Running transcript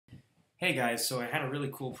Hey guys, so I had a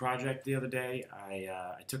really cool project the other day.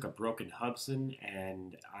 I took a broken Hubsan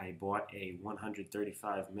and I bought a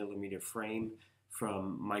 135 millimeter frame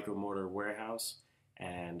from Micromotor Warehouse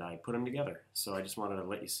and I put them together. So I just wanted to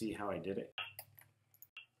let you see how I did it.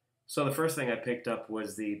 So the first thing I picked up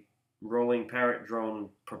was the rolling parrot drone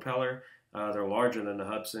propeller. They're larger than the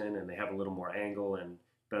Hubsan and they have a little more angle and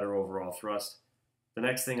better overall thrust. The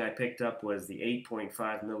next thing I picked up was the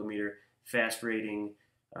 8.5 millimeter fast rating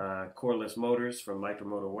coreless motors from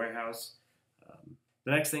Micromotor Warehouse.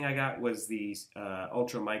 The next thing I got was the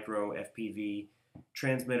ultra micro FPV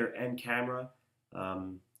transmitter and camera.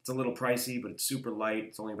 It's a little pricey, but it's super light.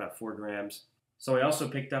 It's only about 4 grams. So I also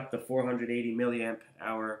picked up the 480 milliamp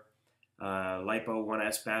hour lipo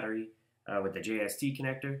 1S battery with the JST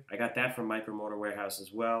connector. I got that from Micromotor Warehouse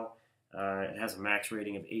as well. It has a max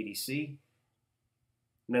rating of 80C.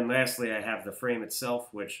 And then lastly, I have the frame itself,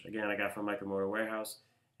 which again I got from Micromotor Warehouse.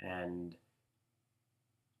 And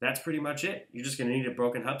that's pretty much it. You're just going to need a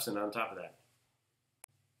broken Hubsan on top of that.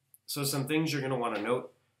 So some things you're going to want to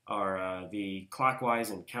note are the clockwise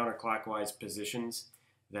and counterclockwise positions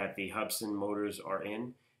that the Hubsan motors are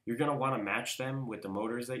in. You're going to want to match them with the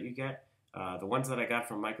motors that you get. The ones that I got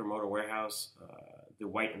from Micromotor Warehouse, the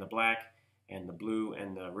white and the black, and the blue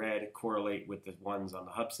and the red correlate with the ones on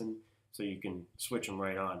the Hubsan, so you can switch them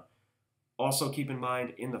right on. Also keep in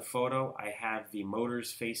mind, in the photo, I have the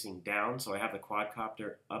motors facing down, so I have the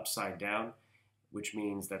quadcopter upside down, which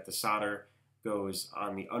means that the solder goes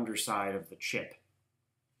on the underside of the chip.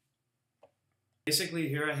 Basically,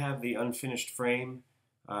 here I have the unfinished frame.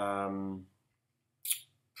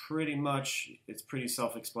 Pretty much, it's pretty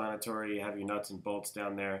self-explanatory. You have your nuts and bolts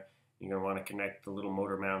down there. You're going to want to connect the little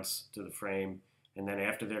motor mounts to the frame, and then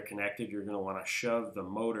after they're connected, you're going to want to shove the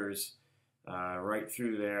motors right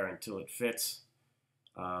through there until it fits.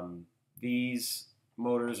 These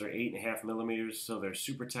motors are 8.5 millimeters, so they're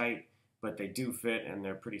super tight, but they do fit and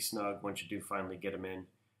they're pretty snug once you do finally get them in.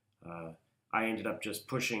 I ended up just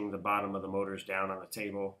pushing the bottom of the motors down on the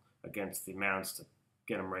table against the mounts to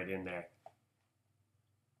get them right in there.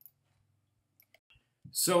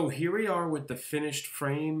 So here we are with the finished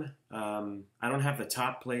frame. I don't have the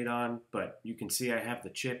top plate on, but you can see I have the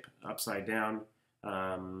chip upside down.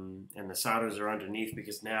 And the solders are underneath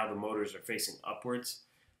because now the motors are facing upwards.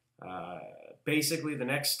 Basically, the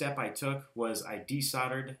next step I took was I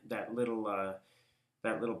desoldered that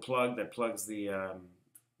little plug that plugs the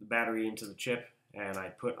battery into the chip, and I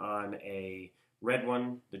put on a red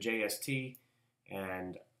one, the JST,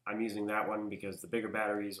 and I'm using that one because the bigger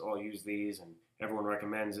batteries all use these, and everyone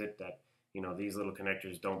recommends it. That these little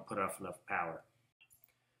connectors don't put off enough power.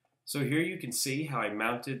 So here you can see how I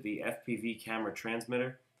mounted the FPV camera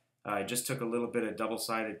transmitter. I just took a little bit of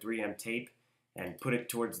double-sided 3M tape and put it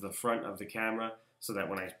towards the front of the camera so that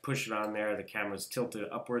when I push it on there, the camera's tilted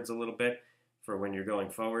upwards a little bit for when you're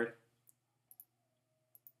going forward.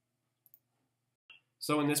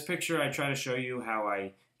 So in this picture, I try to show you how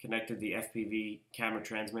I connected the FPV camera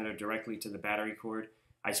transmitter directly to the battery cord.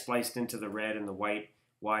 I spliced into the red and the white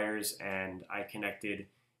wires, and I connected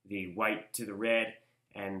the white to the red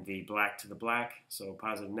and the black to the black, so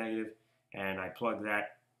positive, negative, and I plug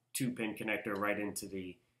that 2-pin connector right into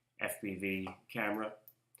the FPV camera.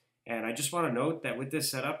 And I just want to note that with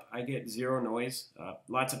this setup, I get zero noise.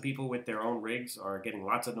 Lots of people with their own rigs are getting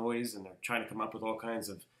lots of noise, and they're trying to come up with all kinds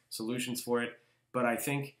of solutions for it. But I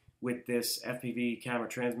think with this FPV camera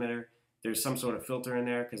transmitter, there's some sort of filter in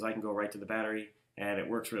there because I can go right to the battery, and it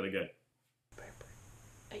works really good.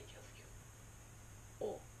 I love you.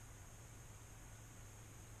 Oh.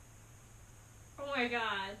 Oh my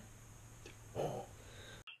god.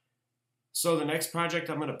 So the next project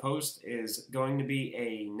I'm going to post is going to be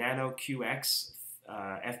a Nano QX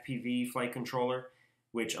FPV flight controller,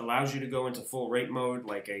 which allows you to go into full rate mode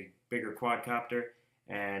like a bigger quadcopter,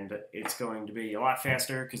 and it's going to be a lot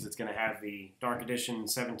faster because it's going to have the Dark Edition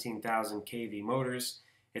 17,000 kV motors.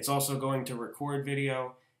 It's also going to record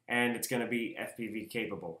video, and it's going to be FPV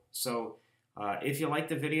capable. So if you like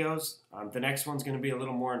the videos, the next one's going to be a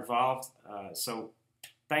little more involved. So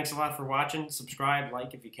thanks a lot for watching. Subscribe,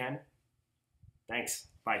 like if you can. Thanks.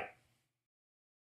 Bye.